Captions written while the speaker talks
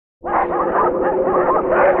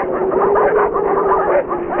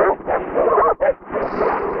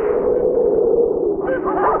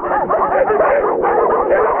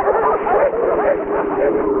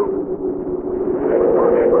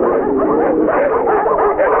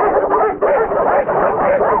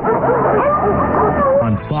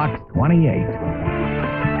28.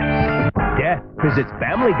 Death visits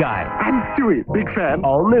Family Guy. I'm Stewie, big fan.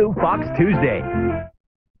 All new Fox Tuesday.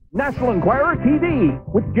 National Enquirer TV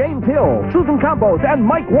with James Hill, Susan Campos, and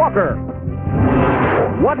Mike Walker.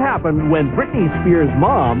 What happened when Britney Spears'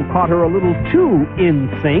 mom caught her a little too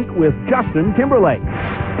in sync with Justin Timberlake?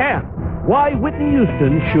 And why Whitney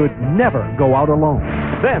Houston should never go out alone.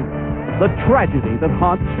 Then, the tragedy that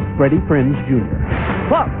haunts Freddie Prinze Jr.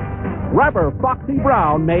 Plus, rapper Foxy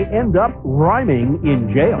Brown may end up rhyming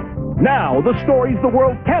in jail. Now, the stories the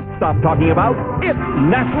world can't stop talking about. It's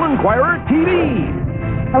National Enquirer TV.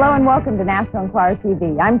 Hello and welcome to National Enquirer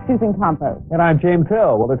TV. I'm Susan Campos. And I'm James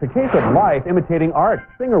Hill. Well, it's a case of life imitating art.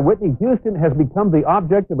 Singer Whitney Houston has become the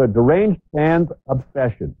object of a deranged fan's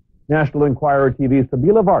obsession. National Enquirer TV's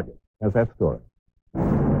Sabila Vargas has that story.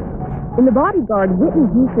 In The Bodyguard, Whitney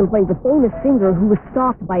Houston plays a famous singer who was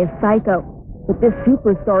stalked by a psycho. But this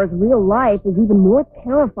superstar's real life is even more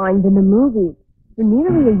terrifying than the movies. For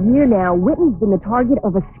nearly a year now, Whitney's been the target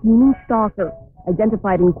of a scheming stalker,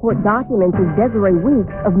 identified in court documents as Desiree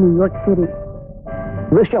Weeks of New York City.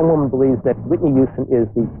 This young woman believes that Whitney Houston is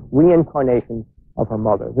the reincarnation of her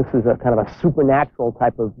mother. This is a kind of a supernatural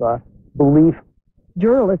type of belief.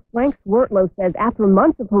 Journalist Frank Swertlow says after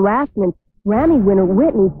months of harassment, Grammy winner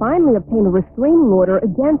Whitney finally obtained a restraining order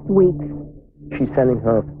against Weeks. She's sending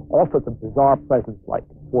her all sorts of bizarre presents like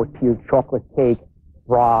 4-tiered chocolate cake,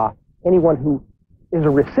 bra. Anyone who is a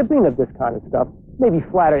recipient of this kind of stuff may be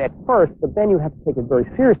flattered at first, but then you have to take it very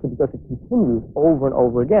seriously because it continues over and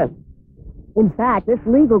over again. In fact, this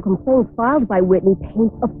legal complaint filed by Whitney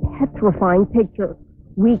paints a petrifying picture.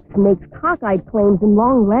 Weeks makes cockeyed claims in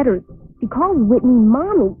long letters. She calls Whitney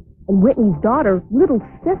Mommy, and Whitney's daughter, Little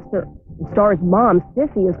Sister. The star's mom,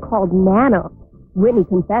 Sissy, is called Nana. Whitney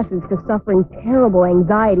confesses to suffering terrible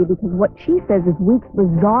anxiety because what she says is Weeks'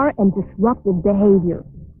 bizarre and disruptive behavior.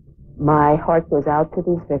 My heart goes out to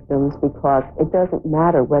these victims because it doesn't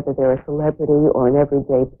matter whether they're a celebrity or an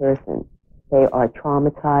everyday person. They are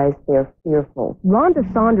traumatized, they're fearful. Rhonda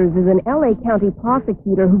Saunders is an L.A. County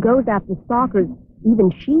prosecutor who goes after stalkers.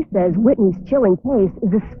 Even she says Whitney's chilling case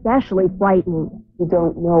is especially frightening. You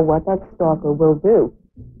don't know what that stalker will do.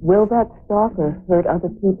 Will that stalker hurt other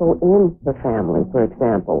people in the family, for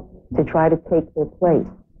example, to try to take their place?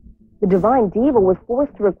 The Divine Diva was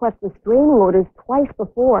forced to request restraining orders twice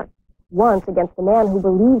before. Once against a man who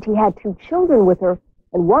believed he had 2 children with her,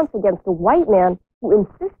 and once against a white man who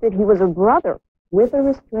insisted he was her brother. With a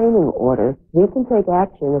restraining order, we can take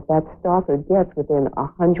action if that stalker gets within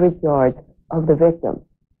 100 yards of the victim.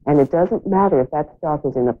 And it doesn't matter if that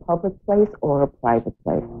stalker's in a public place or a private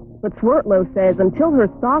place. But Swertlow says until her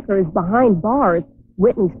stalker is behind bars,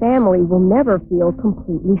 Whitney's family will never feel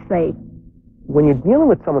completely safe. When you're dealing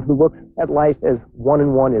with someone who looks at life as 1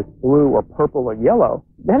 and 1 is blue or purple or yellow,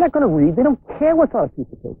 they're not going to read. They don't care what's on a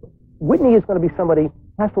piece of paper. Whitney is going to be somebody who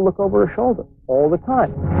has to look over her shoulder all the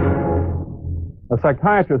time. A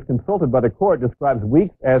psychiatrist consulted by the court describes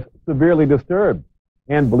Weeks as severely disturbed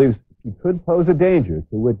and believes she could pose a danger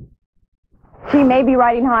to Whitney. She may be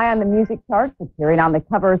riding high on the music charts, appearing on the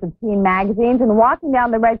covers of teen magazines, and walking down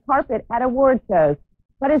the red carpet at award shows.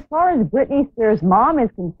 But as far as Britney Spears' mom is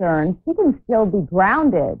concerned, she can still be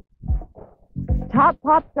grounded. Top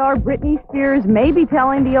pop star Britney Spears may be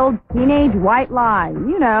telling the old teenage white lie.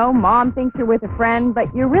 You know, mom thinks you're with a friend, but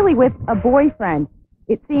you're really with a boyfriend.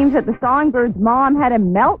 It seems that the Songbird's mom had a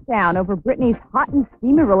meltdown over Britney's hot and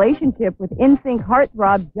steamy relationship with NSYNC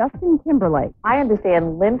heartthrob Justin Timberlake. I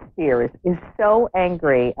understand Lynn Spears is so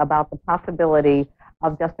angry about the possibility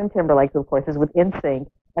of Justin Timberlake, who of course is with NSYNC,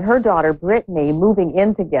 and her daughter Britney moving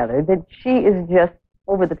in together, that she is just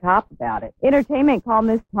over the top about it. Entertainment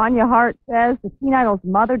columnist Tanya Hart says the teen idol's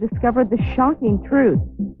mother discovered the shocking truth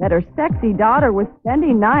that her sexy daughter was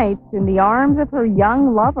spending nights in the arms of her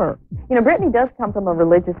young lover. You know, Britney does come from a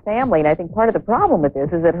religious family, and I think part of the problem with this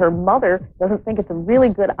is that her mother doesn't think it's a really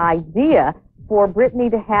good idea for Britney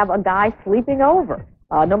to have a guy sleeping over.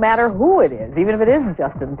 No matter who it is, even if it is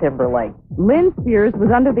Justin Timberlake. Lynn Spears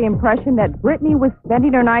was under the impression that Britney was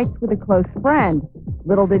spending her nights with a close friend.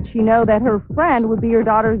 Little did she know that her friend would be her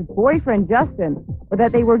daughter's boyfriend, Justin, or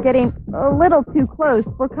that they were getting a little too close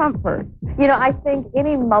for comfort. You know, I think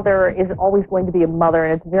any mother is always going to be a mother,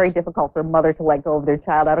 and it's very difficult for a mother to let go of their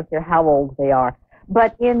child. I don't care how old they are.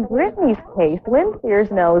 But in Britney's case, Lynn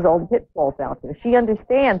Spears knows all the pitfalls out there. She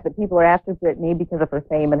understands that people are after Britney because of her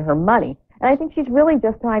fame and her money. And I think she's really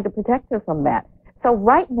just trying to protect her from that. So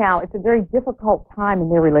right now, it's a very difficult time in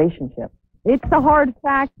their relationship. It's the hard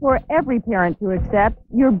fact for every parent to accept.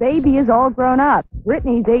 Your baby is all grown up.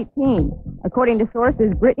 Britney's 18. According to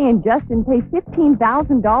sources, Britney and Justin pay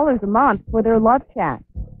 $15,000 a month for their love chat.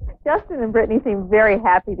 Justin and Brittany seem very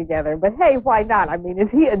happy together, but hey, why not? I mean, is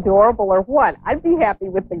he adorable or what? I'd be happy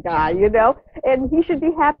with the guy, you know, and he should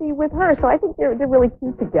be happy with her. So I think they're really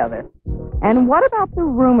cute together. And what about the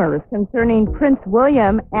rumors concerning Prince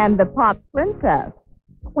William and the pop princess?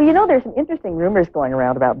 Well, you know, there's some interesting rumors going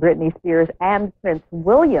around about Britney Spears and Prince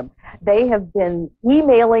William. They have been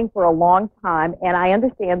emailing for a long time, and I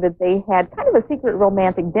understand that they had kind of a secret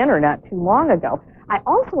romantic dinner not too long ago. I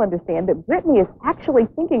also understand that Britney is actually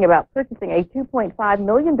thinking about purchasing a $2.5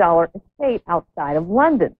 million estate outside of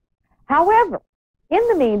London. However, in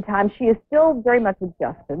the meantime, she is still very much with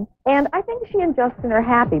Justin, and I think she and Justin are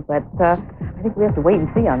happy, but I think we have to wait and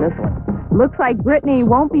see on this one. Looks like Britney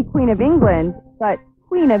won't be Queen of England, but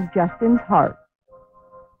Queen of Justin's heart.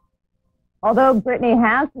 Although Britney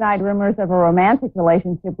has denied rumors of a romantic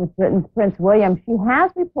relationship with Britain's Prince William, she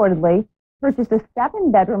has reportedly purchased a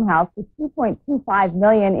 7-bedroom house for $2.25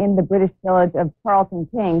 million in the British village of Carlton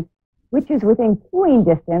Kings, which is within cooing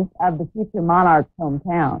distance of the future monarch's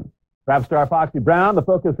hometown. Rap star Foxy Brown, the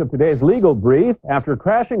focus of today's legal brief. After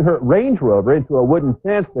crashing her Range Rover into a wooden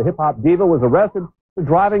fence, the hip-hop diva was arrested for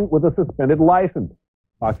driving with a suspended license.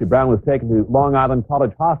 Foxy Brown was taken to Long Island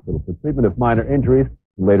College Hospital for treatment of minor injuries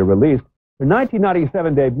and later released. Her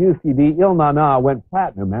 1997 debut CD, Il Na Na, went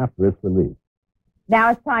platinum after its release.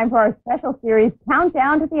 Now it's time for our special series,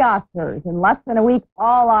 Countdown to the Oscars. In less than a week,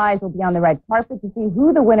 all eyes will be on the red carpet to see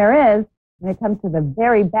who the winner is when it comes to the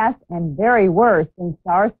very best and very worst in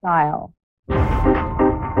star style.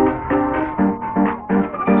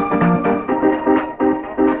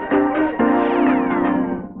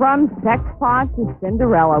 From sex pot to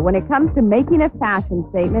Cinderella, when it comes to making a fashion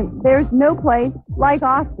statement, there's no place like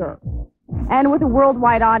Oscar. And with a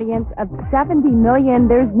worldwide audience of 70 million,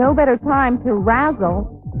 there's no better time to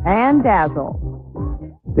razzle and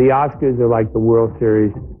dazzle. The Oscars are like the World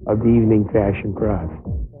Series of the evening fashion for us.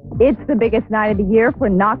 It's the biggest night of the year for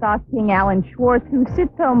knockoff king Alan Schwartz, who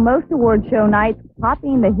sits home most award show nights,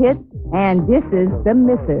 copying the hits and disses the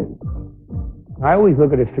misses. I always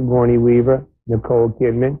look at a Sigourney Weaver, Nicole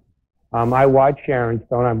Kidman. I watch Sharon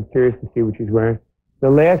Stone. I'm curious to see what she's wearing. The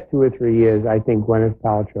last 2 or 3 years, I think Gwyneth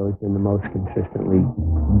Paltrow has been the most consistently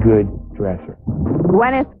good dresser.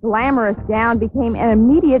 Gwyneth's glamorous gown became an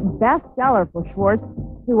immediate bestseller for Schwartz,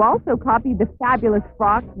 who also copied the fabulous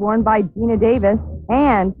frocks worn by Gina Davis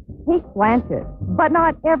and Kate Blanchett. But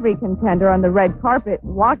not every contender on the red carpet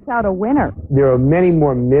walks out a winner. There are many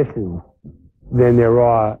more misses than there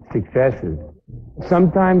are successes.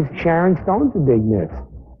 Sometimes Sharon Stone's a big miss.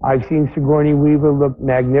 I've seen Sigourney Weaver look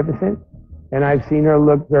magnificent, and I've seen her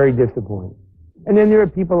look very disappointing. And then there are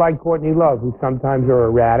people like Courtney Love, who sometimes are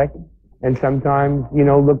erratic and sometimes, you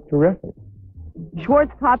know, look terrific.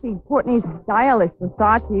 Schwartz copied Courtney's stylish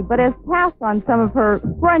Versace, but has passed on some of her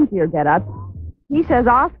grungier get-ups. He says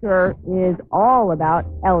Oscar is all about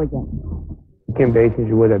elegance. Kim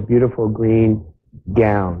Basinger with a beautiful green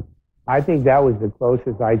gown. I think that was the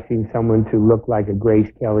closest I'd seen someone to look like a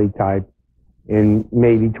Grace Kelly type in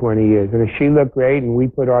maybe 20 years. And she looked great, and we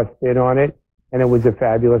put our spin on it, and it was a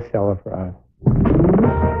fabulous seller for us.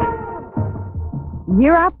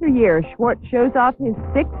 Year after year, Schwartz shows off his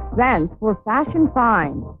sixth sense for fashion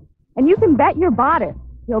finds. And you can bet your bodice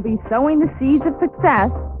he'll be sowing the seeds of success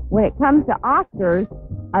when it comes to Oscar's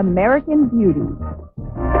American Beauty.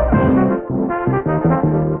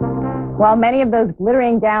 While many of those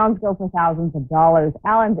glittering gowns go for thousands of dollars,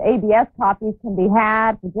 Alan's ABS copies can be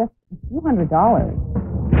had for just a few $100s.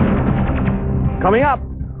 Coming up,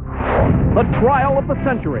 the trial of the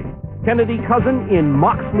century. Kennedy cousin in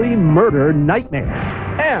Moxley murder nightmare.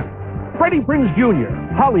 And Freddie Prinze Jr.,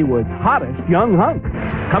 Hollywood's hottest young hunk.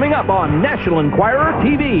 Coming up on National Enquirer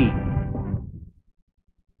TV.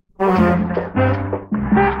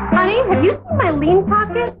 Honey, have you seen my lean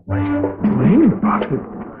pocket? Lean pocket?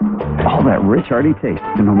 All that rich, hearty taste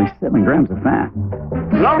and only 7 grams of fat.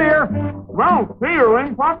 Hello, dear. Well, see your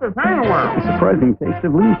lean pockets anywhere. The surprising taste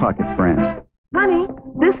of Lean Pockets brand. Honey,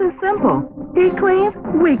 this is simple. He cleans,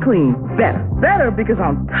 we clean. Better. Better because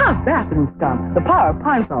on tough bathroom stuff, the power of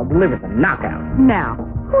Pine Sol delivers a knockout. Now,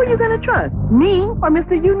 who are you going to trust? Me or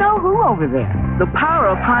Mr. You-Know-Who over there? The power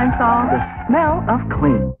of Pine Sol, the smell of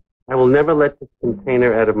clean. I will never let this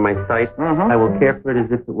container out of my sight. I will care for it as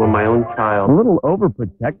if it were my own child. A little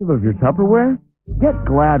overprotective of your Tupperware? Get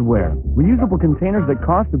Gladware, reusable containers that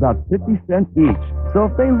cost about 50 cents each. So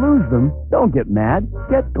if they lose them, don't get mad.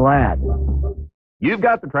 Get Glad. You've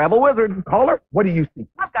got the travel wizard. Caller, what do you see?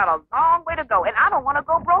 I've got a long way to go, and I don't want to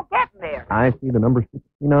go broke getting there. I see the number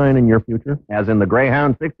 69 in your future, as in the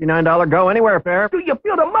Greyhound $69 go anywhere fare. Do you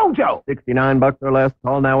feel the mojo? $69 or less.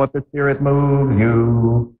 Call now if the spirit moves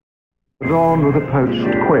you. Dawned with a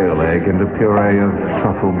poached quail egg and a puree of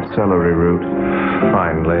truffled celery root.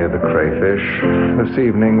 Finally, the crayfish. This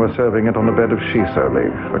evening, we're serving it on a bed of shiso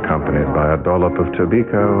leaf, accompanied by a dollop of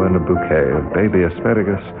tobacco and a bouquet of baby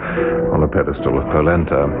asparagus on a pedestal of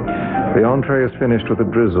polenta. The entree is finished with a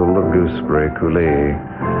drizzle of gooseberry coulis.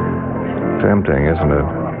 Tempting, isn't it?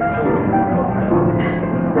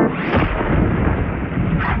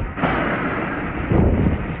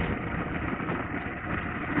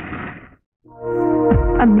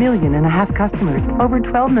 $1.5 million customers, over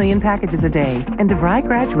 12 million packages a day, and DeVry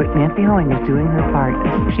graduate Nancy Hoeing is doing her part.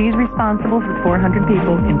 She's responsible for 400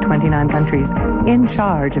 people in 29 countries, in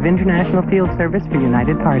charge of international field service for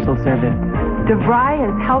United Parcel Service. DeVry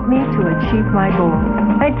has helped me to achieve my goals.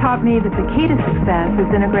 They taught me that the key to success is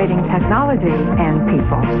integrating technology and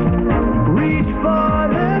people. Reach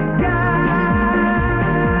for the sky.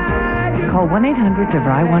 Call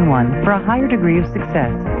 1-800-DeVry-11 for a higher degree of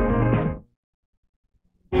success.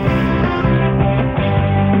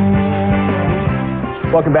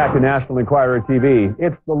 Welcome back to National Enquirer TV.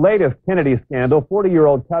 It's the latest Kennedy scandal.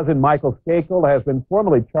 40-year-old cousin Michael Skakel has been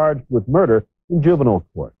formally charged with murder in juvenile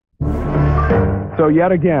court. So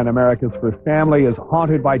yet again, America's first family is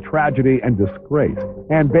haunted by tragedy and disgrace,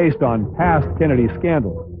 and based on past Kennedy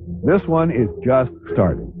scandals. This one is just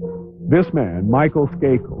starting. This man, Michael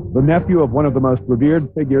Skakel, the nephew of one of the most revered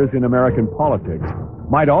figures in American politics,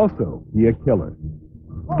 might also be a killer.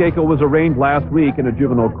 Skakel was arraigned last week in a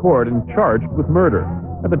juvenile court and charged with murder.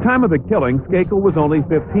 At the time of the killing, Skakel was only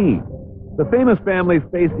 15. The famous families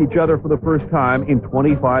faced each other for the first time in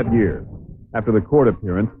 25 years. After the court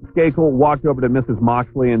appearance, Skakel walked over to Mrs.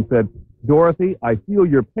 Moxley and said, "Dorothy, I feel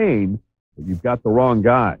your pain, but you've got the wrong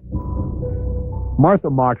guy." Martha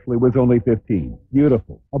Moxley was only 15,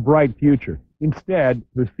 beautiful, a bright future. Instead,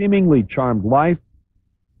 her seemingly charmed life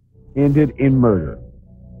ended in murder.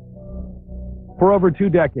 For over 2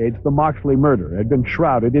 decades, the Moxley murder had been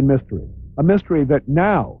shrouded in mystery, a mystery that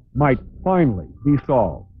now might finally be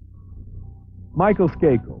solved. Michael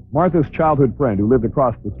Skakel, Martha's childhood friend who lived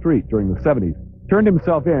across the street during the 70s, turned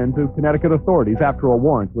himself in to Connecticut authorities after a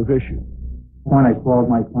warrant was issued. When I called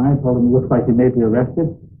my client, told him it looks like he may be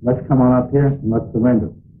arrested. Let's come on up here and let's surrender.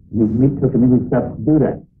 We took immediate steps to do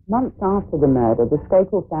that. Months after the murder, the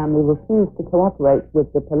Skakel family refused to cooperate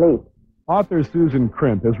with the police. Author Susan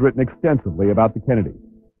Crimp has written extensively about the Kennedys.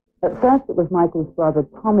 At first, it was Michael's brother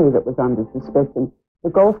Tommy that was under suspicion.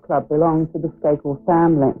 The golf club belonged to the Skakel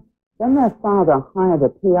family. Then their father hired a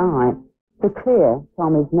PI to clear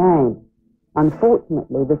Tommy's name.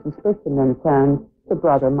 Unfortunately, the suspicion then turned to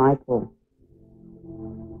brother Michael.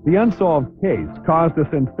 The unsolved case caused a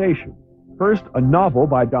sensation. First, a novel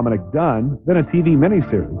by Dominic Dunn, then a TV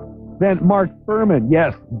miniseries. Then Mark Furman,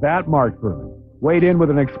 yes, that Mark Furman, weighed in with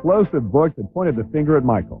an explosive book that pointed the finger at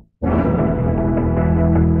Michael.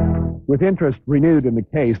 With interest renewed in the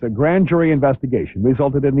case, a grand jury investigation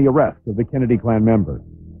resulted in the arrest of the Kennedy clan member.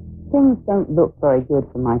 Things don't look very good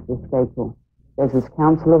for Michael Skakel. There's this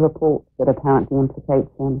counselor report that apparently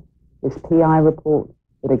implicates him, this PI report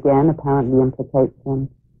that again apparently implicates him.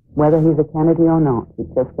 Whether he's a Kennedy or not, it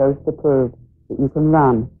just goes to prove that you can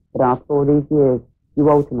run, but after all these years, you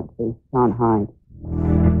ultimately can't hide.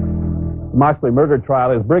 The Moxley murder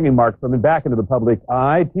trial is bringing Mark Furman back into the public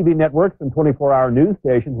eye. TV networks and 24-hour news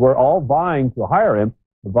stations were all vying to hire him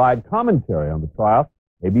to provide commentary on the trial.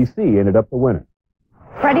 ABC ended up the winner.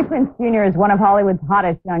 Freddie Prinze Jr. is one of Hollywood's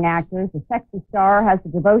hottest young actors. The sexy star has the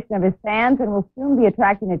devotion of his fans and will soon be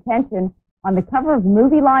attracting attention on the cover of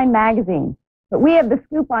Movie Line magazine. But we have the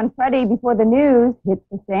scoop on Freddie before the news hits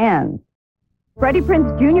the stands. Freddie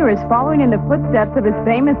Prinze Jr. is following in the footsteps of his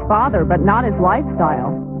famous father, but not his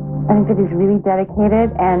lifestyle. I think that he's really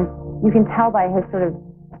dedicated, and you can tell by his sort of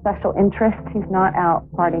special interests. He's not out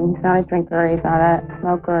partying. He's not a drinker. He's not a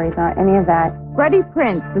smoker. He's not any of that. Freddie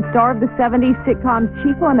Prinze, the star of the 70s sitcom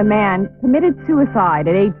Chico and the Man, committed suicide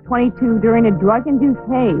at age 22 during a drug-induced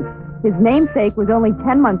haze. His namesake was only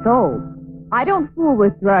 10 months old. "I don't fool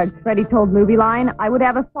with drugs," Freddie told Movie Line. "I would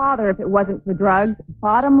have a father if it wasn't for drugs.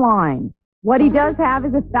 Bottom line." What he does have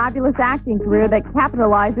is a fabulous acting career that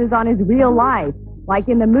capitalizes on his real life, like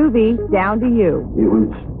in the movie Down to You. It was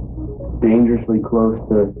dangerously close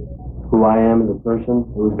to who I am as a person.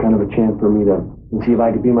 It was kind of a chance for me to see if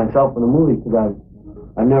I could be myself in a movie, because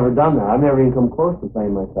I've never done that. I've never even come close to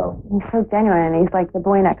playing myself. He's so genuine, and he's like the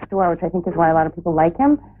boy next door, which I think is why a lot of people like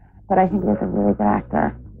him, but I think he's a really good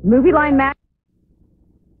actor. Movie Line Max.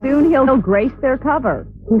 Soon he'll grace their cover.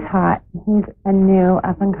 He's hot. He's a new,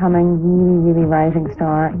 up-and-coming, really, really rising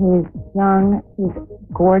star. He's young. He's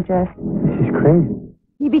gorgeous. She's crazy.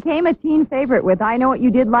 He became a teen favorite with I Know What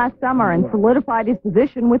You Did Last Summer and solidified his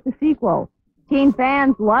position with the sequel. Teen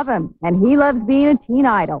fans love him, and he loves being a teen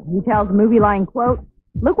idol. He tells Movie Line, quote,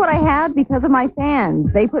 "Look what I have because of my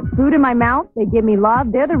fans. They put food in my mouth. They give me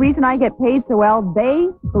love. They're the reason I get paid so well. They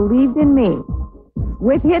believed in me."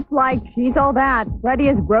 With hits like She's All That, Freddie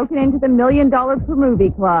has broken into the $1 million per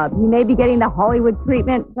movie club. He may be getting the Hollywood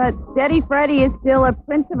treatment, but Steady Freddie is still a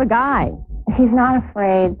prince of a guy. He's not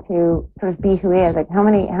afraid to sort of be who he is. Like how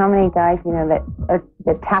many guys, you know,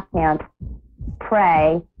 that tap dance,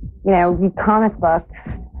 pray, you know, read comic books,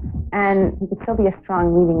 and he could still be a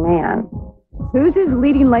strong leading man. Who's his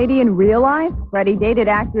leading lady in real life? Freddie dated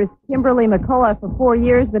actress Kimberly McCullough for 4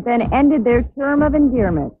 years, but then ended their term of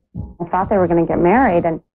endearment. I thought they were going to get married,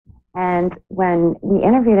 and when we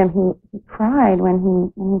interviewed him, he cried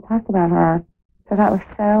when he talked about her. So that was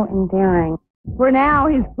so endearing. For now,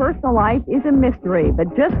 his personal life is a mystery,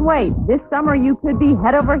 but just wait. This summer, you could be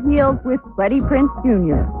head over heels with Freddie Prinze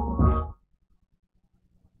Jr.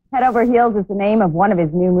 Head Over Heels is the name of one of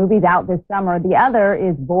his new movies out this summer. The other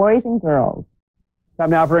is Boys and Girls. Time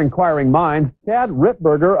now for Inquiring Minds. Chad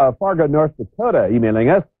Rittberger of Fargo, North Dakota, emailing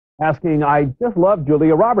us, asking, I just love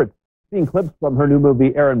Julia Roberts. Seeing clips from her new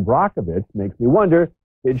movie, Erin Brockovich, makes me wonder,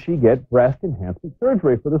 did she get breast enhancement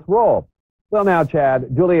surgery for this role? Well, now,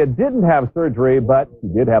 Chad, Julia didn't have surgery, but she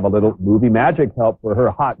did have a little movie magic help for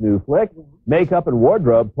her hot new flick. Makeup and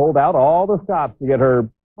wardrobe pulled out all the stops to get her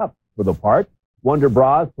up for the part. Wonder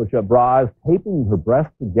bras, push-up bras, taping her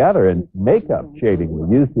breasts together, and makeup shading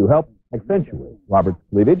were used to help accentuate Roberts'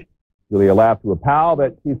 cleavage. Julia laughed to a pal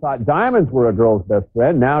that she thought diamonds were a girl's best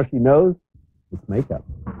friend. Now she knows it's makeup.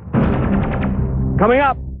 Coming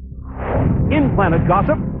up, in Planet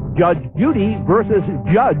Gossip, Judge Judy versus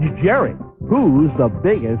Judge Jerry. Who's the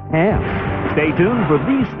biggest ham? Stay tuned for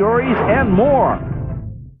these stories and more.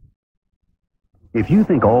 If you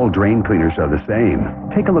think all drain cleaners are the same,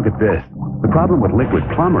 take a look at this. The problem with Liquid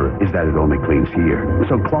Plumber is that it only cleans here,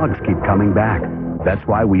 so clogs keep coming back. That's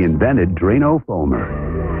why we invented Drano Foamer.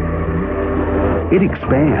 It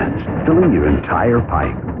expands, filling your entire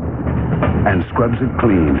pipe, and scrubs it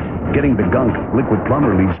clean, getting the gunk Liquid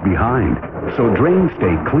Plumber leaves behind, so drains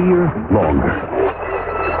stay clear longer.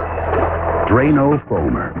 Drano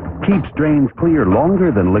Foamer keeps drains clear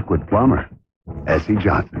longer than Liquid Plumber. S.C.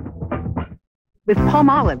 Johnson. With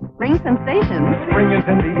Palmolive, spring sensations. Spring is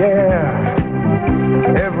in the air.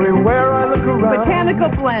 Everywhere I look around. Botanical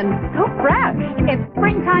blend, so fresh. It's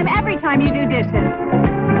springtime every time you do dishes.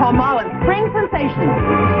 Palmolive, spring sensations.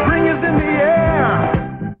 Spring is in the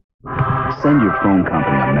air. Send your phone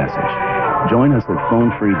company a message. Join us at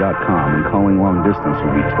phonefree.com, and calling long distance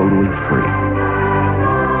will be totally free.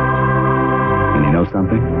 And you know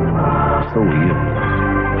something? So will you.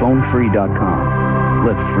 Phonefree.com.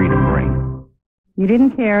 Let freedom ring. You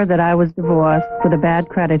didn't care that I was divorced with a bad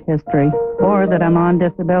credit history, or that I'm on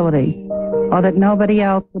disability, or that nobody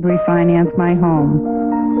else would refinance my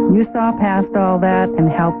home. You saw past all that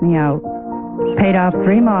and helped me out. Paid off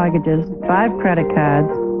 3 mortgages, 5 credit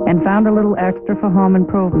cards, and found a little extra for home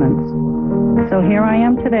improvements. So here I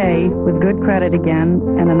am today with good credit again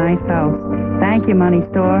and a nice house. Thank you, Money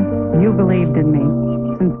Store. You believed in me.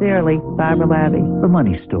 Sincerely, Barbara Labby. The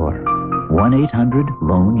Money Store.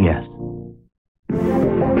 1-800-LOAN-YES. 50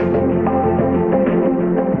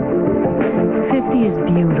 is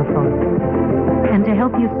beautiful. And to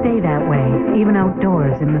help you stay that way, even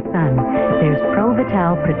outdoors in the sun, there's Pro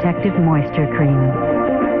Vital Protective Moisture Cream.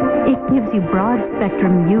 It gives you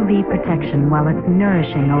broad-spectrum UV protection while its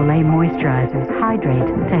nourishing Olay moisturizers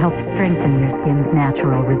hydrate to help strengthen your skin's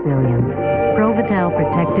natural resilience. Pro Vital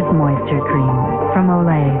Protective Moisture Cream from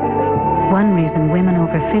Olay. One reason women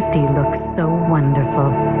over 50 look so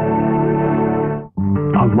wonderful.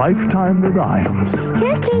 A lifetime with Iams.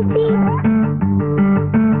 Here, Casey.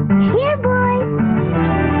 Here, boy.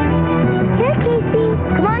 Here, Casey.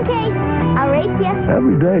 Come on, Case. I'll race you.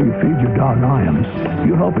 Every day you feed your dog Iams,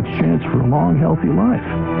 you help its chance for a long, healthy life.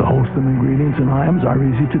 The wholesome ingredients in Iams are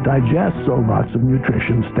easy to digest, so lots of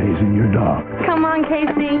nutrition stays in your dog. Come on,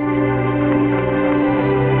 Casey.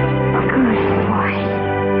 Good boy.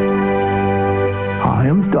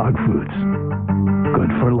 Iams Dog Foods.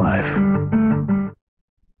 Good for life.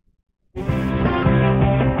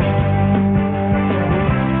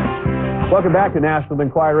 Welcome back to National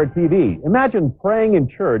Enquirer TV. Imagine praying in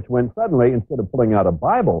church when suddenly, instead of pulling out a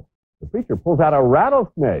Bible, the preacher pulls out a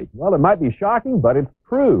rattlesnake. Well, it might be shocking, but it's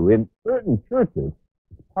true. In certain churches,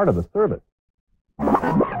 it's part of the service.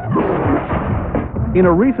 In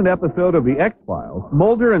a recent episode of The X-Files,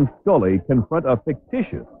 Mulder and Scully confront a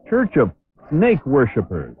fictitious church of snake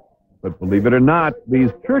worshippers. But believe it or not, these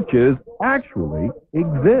churches actually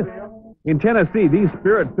exist. In Tennessee, these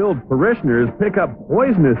spirit-filled parishioners pick up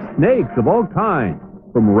poisonous snakes of all kinds,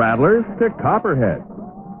 from rattlers to copperheads.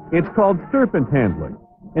 It's called serpent handling,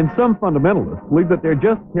 and some fundamentalists believe that they're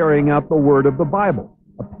just carrying out the word of the Bible,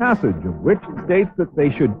 a passage of which states that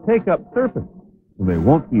they should take up serpents, and they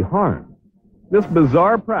won't be harmed. This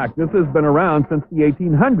bizarre practice has been around since the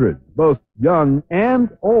 1800s. Both young and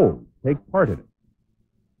old take part in it.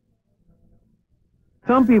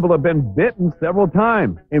 Some people have been bitten several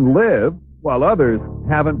times and live, while others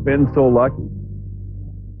haven't been so lucky.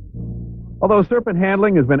 Although serpent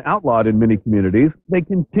handling has been outlawed in many communities, they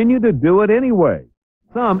continue to do it anyway.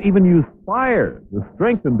 Some even use fire to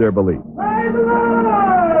strengthen their beliefs.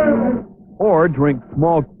 Or drink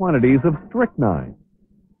small quantities of strychnine.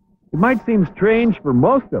 It might seem strange for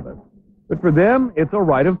most of us, but for them, it's a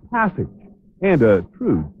rite of passage and a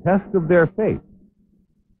true test of their faith.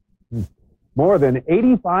 More than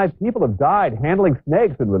 85 people have died handling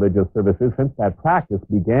snakes in religious services since that practice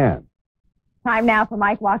began. Time now for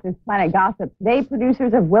Mike Walker's Planet Gossip. Today,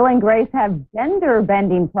 producers of Will and Grace have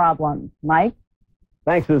gender-bending problems. Mike?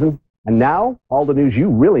 Thanks, Susan. And now, all the news you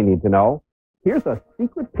really need to know. Here's a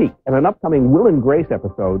secret peek at an upcoming Will and Grace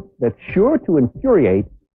episode that's sure to infuriate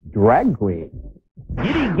drag queens.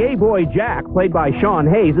 Giddy gay boy Jack, played by Sean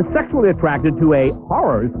Hayes, is sexually attracted to a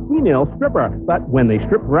horror's female stripper. But when they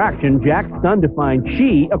strip for action, Jack's stunned to find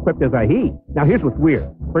she equipped as a he. Now here's what's weird.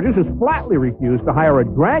 Producers flatly refused to hire a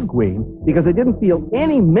drag queen because they didn't feel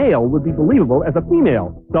any male would be believable as a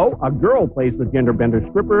female. So a girl plays the gender bender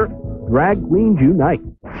stripper. Drag queens unite.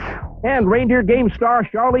 And reindeer game star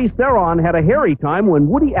Charlize Theron had a hairy time when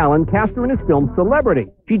Woody Allen cast her in his film Celebrity.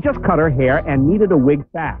 She just cut her hair and needed a wig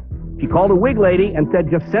fast. She called a wig lady and said,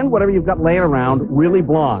 just send whatever you've got laying around, really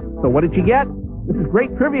blonde. So what did she get? This is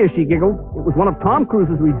great trivia, she giggled. It was one of Tom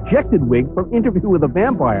Cruise's rejected wigs from Interview with a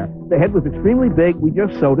Vampire. The head was extremely big. We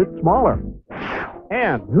just sewed it smaller.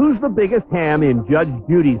 And who's the biggest ham in Judge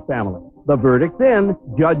Judy's family? The verdict's in.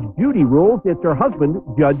 Judge Judy rules it's her husband,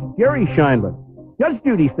 Judge Jerry Scheinler. Judge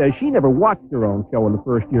Judy says she never watched her own show in the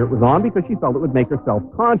first year it was on because she felt it would make her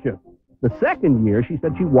self-conscious. The second year, she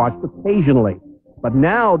said she watched occasionally. But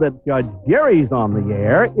now that Judge Jerry's on the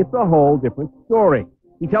air, it's a whole different story.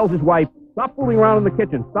 He tells his wife, stop fooling around in the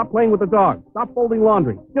kitchen, stop playing with the dog, stop folding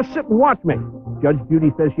laundry, just sit and watch me. Judge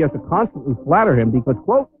Judy says she has to constantly flatter him because,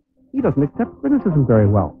 quote, he doesn't accept criticism very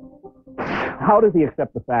well. How does he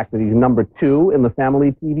accept the fact that he's number 2 in the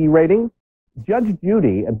family TV ratings? Judge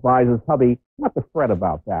Judy advises hubby not to fret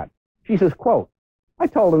about that. She says, quote, I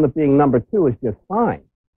told him that being number 2 is just fine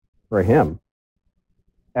for him.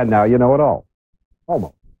 And now you know it all.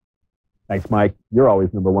 Almost. Thanks, Mike. You're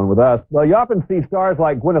always number 1 with us. Well, you often see stars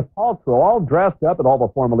like Gwyneth Paltrow all dressed up at all the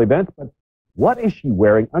formal events, but what is she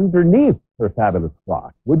wearing underneath her fabulous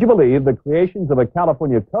frock? Would you believe the creations of a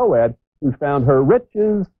California co-ed who found her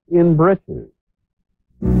riches in breeches?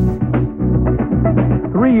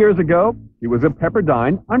 3 years ago, she was a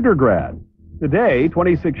Pepperdine undergrad. Today,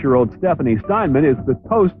 26-year-old Stephanie Steinman is the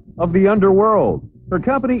toast of the underworld. Her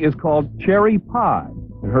company is called Cherry Pie,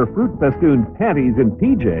 and her fruit-festooned panties and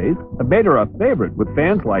PJs have made her a favorite with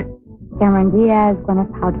fans like Cameron Diaz,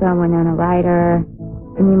 Gwyneth Paltrow, Winona Ryder,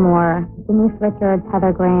 Demi Moore, Denise Richards,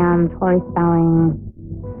 Heather Graham, Tori Spelling.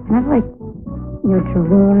 Kind of like your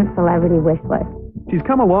dream celebrity wish list. She's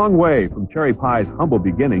come a long way from Cherry Pie's humble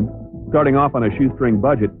beginnings. Starting off on a shoestring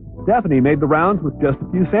budget, Stephanie made the rounds with just a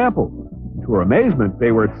few samples. To her amazement,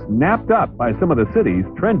 they were snapped up by some of the city's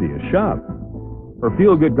trendiest shops. Her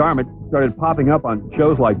feel-good garment started popping up on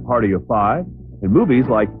shows like Party of Five and movies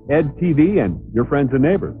like Ed TV and Your Friends and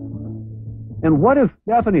Neighbors. And what does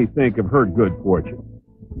Stephanie think of her good fortune?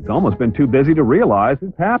 She's almost been too busy to realize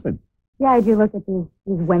it's happened. Yeah, I do look at these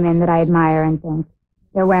women that I admire and think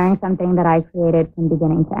they're wearing something that I created from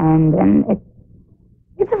beginning to end, and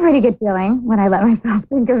it's a pretty good feeling when I let myself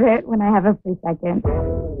think of it, when I have a free second.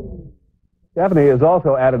 Stephanie has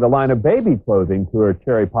also added a line of baby clothing to her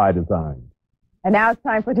Cherry Pie design. And now it's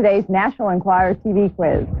time for today's National Enquirer TV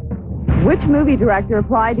quiz. Which movie director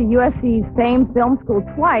applied to USC's same film school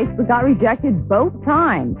twice but got rejected both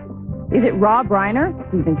times? Is it Rob Reiner,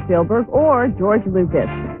 Steven Spielberg, or George Lucas?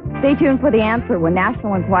 Stay tuned for the answer when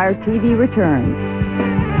National Enquirer TV returns.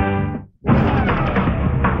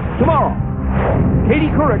 Tomorrow,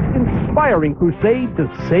 Katie Couric's inspiring crusade to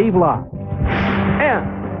save lives.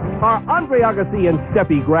 And are Andre Agassi and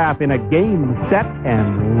Steffi Graf in a game, set,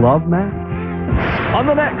 and love match? On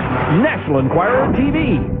the next National Enquirer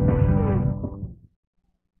TV.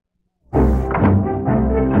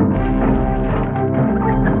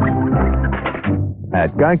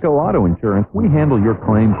 At Geico Auto Insurance, we handle your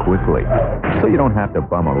claim quickly, so you don't have to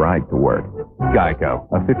bum a ride to work. Geico,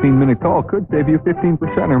 a 15-minute call could save you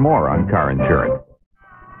 15% or more on car insurance.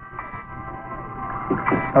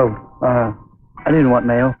 I didn't want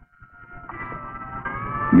mail.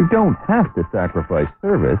 You don't have to sacrifice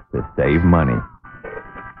service to save money.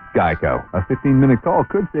 Geico, a 15-minute call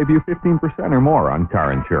could save you 15% or more on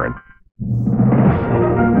car insurance.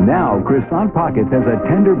 Now, Croissant Pockets has a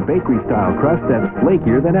tender bakery-style crust that's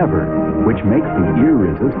flakier than ever, which makes the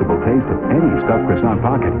irresistible taste of any stuffed croissant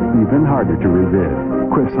pocket even harder to resist.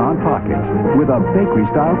 Croissant Pockets with a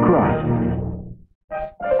bakery-style crust.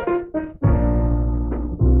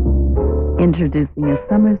 Introducing a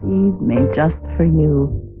Summer's Eve made just for you.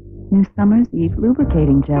 New Summer's Eve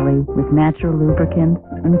lubricating jelly with natural lubricants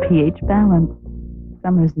and pH balance.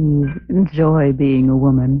 Summer's Eve, enjoy being a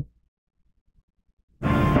woman.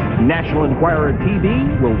 National Enquirer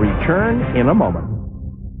TV will return in a moment.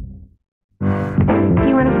 Do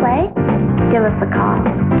you want to play? Give us a call.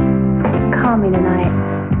 Call me tonight.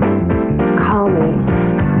 Call me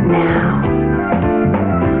now.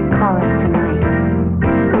 Call us tonight.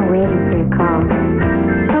 I'm waiting for your call.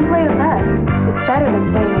 Come play with us. It's better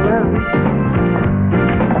than playing alone.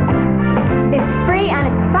 It's free and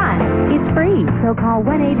it's fun. It's free, so call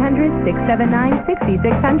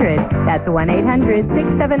 1-800-679-6600. That's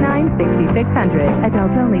 1-800-679-6600.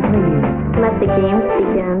 Adults only, please. Let the games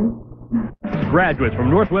begin. Graduates from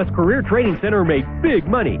Northwest Career Training Center make big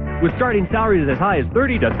money with starting salaries as high as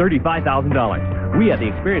 $30,000 to $35,000. We have the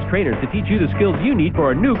experienced trainers to teach you the skills you need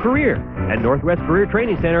for a new career. At Northwest Career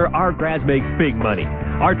Training Center, our grads make big money.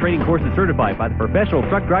 Our training course is certified by the Professional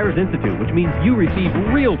Truck Drivers Institute, which means you receive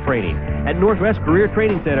real training. At Northwest Career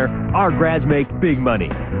Training Center, our grads make big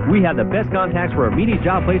money. We have the best contacts for immediate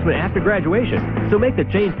job placement after graduation, so make the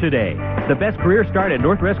change today. The best career start at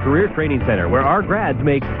Northwest Career Training Center, where our grads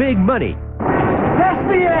make big money.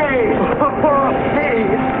 SBA! Hey!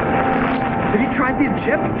 Have you tried these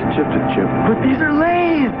chips? Chips and chips. But these are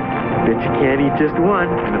Lay's! Bet you can't eat just one.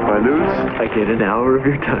 And if I lose, I get an hour of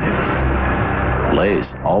your time. Lay's,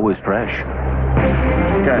 always fresh.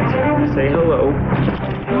 Guys, say hello.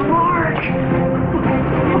 Mark!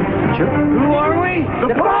 Chip? Who are we?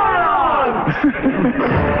 The Bonds!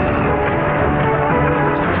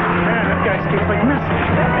 Man, that guy stinks like mess.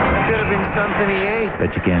 Could have been something he ate.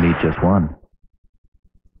 Bet you can't eat just one.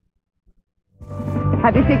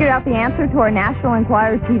 Have you figured out the answer to our National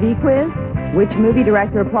Enquirer TV quiz? Which movie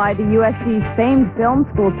director applied to USC's famed film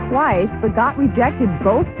school twice but got rejected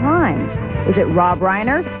both times? Is it Rob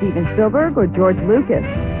Reiner, Steven Spielberg, or George Lucas?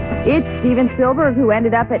 It's Steven Spielberg, who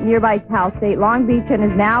ended up at nearby Cal State Long Beach and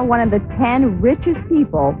is now one of the 10 richest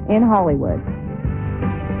people in Hollywood.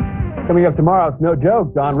 Coming up tomorrow, it's no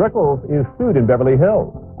joke, Don Rickles is sued in Beverly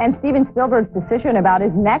Hills. And Steven Spielberg's decision about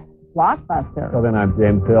his next blockbuster. So then I'm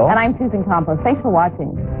James Hill. And I'm Susan Campos. Thanks for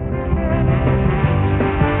watching.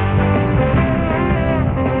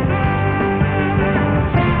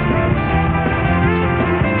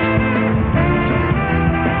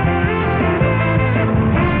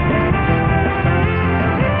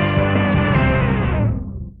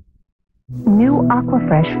 New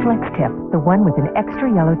Aquafresh Flex Tip, the one with an extra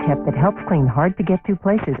yellow tip that helps clean hard-to-get-to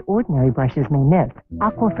places ordinary brushes may miss.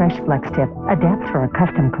 Aquafresh Flex Tip adapts for a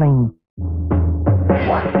custom clean.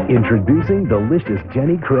 Introducing delicious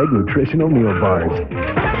Jenny Craig Nutritional Meal Bars.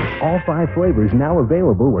 All 5 flavors now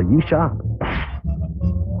available where you shop.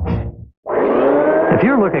 If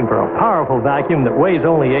you're looking for a powerful vacuum that weighs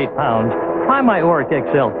only 8 pounds, try my Oric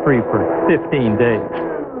XL free for 15 days.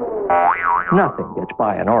 Nothing gets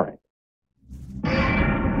by an Oric.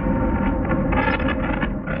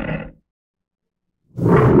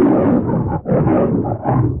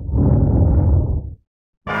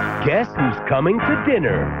 Guess who's coming to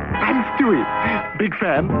dinner? I'm Stewie. Big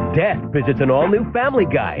fan. Death visits an all-new Family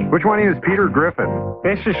Guy. Which one is Peter Griffin?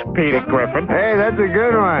 This is Peter Griffin. Hey, that's a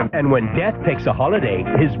good one. And when Death takes a holiday,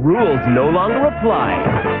 his rules no longer apply.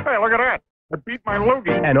 Hey, look at that. I beat my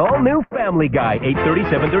loogie. An all-new Family Guy, 8:30,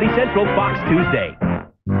 7:30 Central, Fox Tuesday.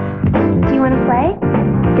 Do you want to play?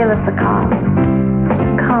 Give us a call.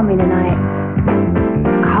 Call me tonight.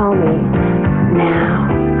 Call me now.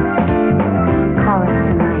 Call us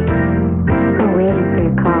tonight. I'm waiting for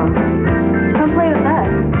your call. Come play with us.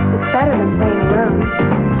 It's better than playing alone.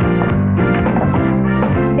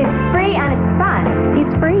 It's free and it's fun.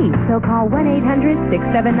 It's free, so call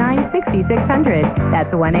 1-800-679-6600.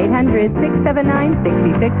 That's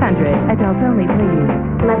 1-800-679-6600. Adults only, please.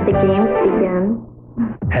 Let the games begin.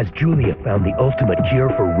 Has Julia found the ultimate cure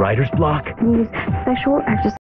for writer's block? Use sexual exercise.